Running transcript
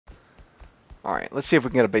Alright, let's see if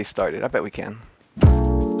we can get a base started. I bet we can.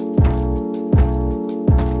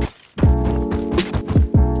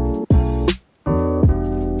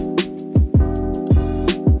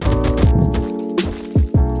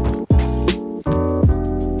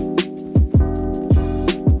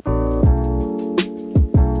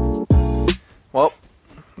 Well,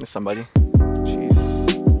 there's somebody. Jeez.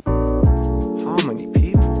 How many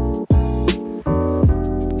people?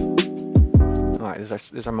 Alright,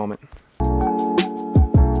 this is our moment.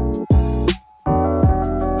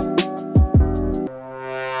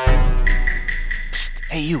 Psst,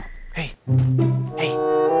 hey you! Hey! Hey!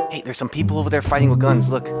 Hey, there's some people over there fighting with guns,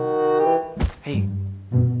 look! Hey!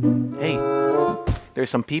 Hey! There's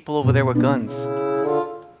some people over there with guns.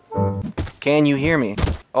 Can you hear me?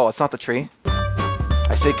 Oh, it's not the tree.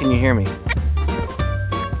 I said, can you hear me?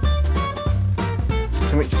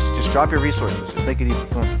 Just drop your resources. Just make it easy.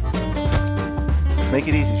 Come on. Just make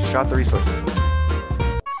it easy. Just drop the resources.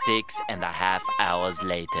 6.5 hours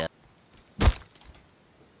later.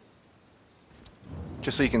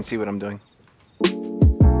 Just so you can see what I'm doing.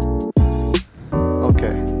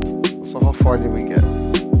 Okay. So how far did we get?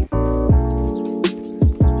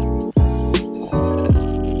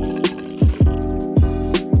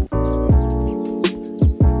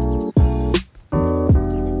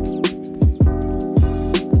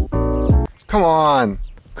 Come on!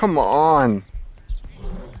 Come on!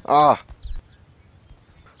 Ah!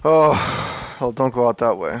 Oh, don't go out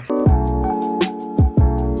that way.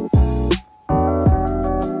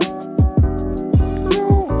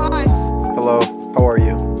 Oh, hi. Hello, how are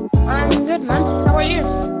you? I'm good, man. How are you?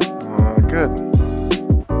 Good.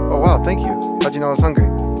 Oh wow, thank you. How'd you know I was hungry?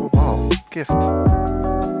 Oh wow, gift.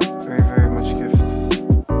 Very, very much gift.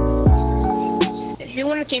 If you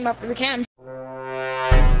want to team up, we can.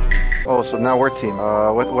 Oh, so now we're team.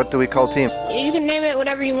 What do we call team? You can name it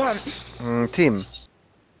whatever you want. Team.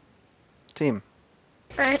 Team.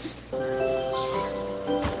 Alright.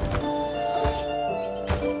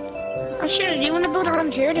 Oh sure, do you want to build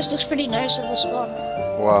around here? This looks pretty nice of a spot.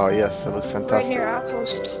 Wow, yes, that looks Right fantastic. near our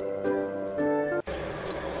outpost.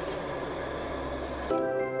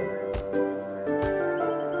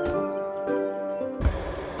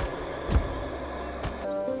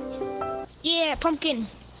 Yeah, pumpkin.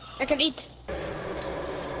 I can eat.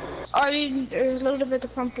 There's a little bit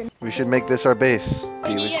of pumpkin. We should make this our base.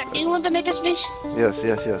 Yeah, do you want to make a space? Yes,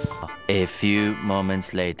 yes, yes. A few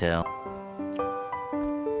moments later.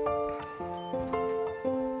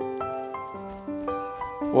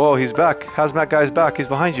 Whoa, he's back. Hazmat guy's back. He's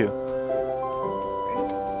behind you.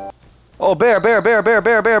 Oh, bear, bear, bear, bear,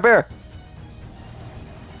 bear, bear, bear.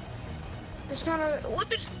 It's not a... What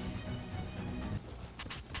the...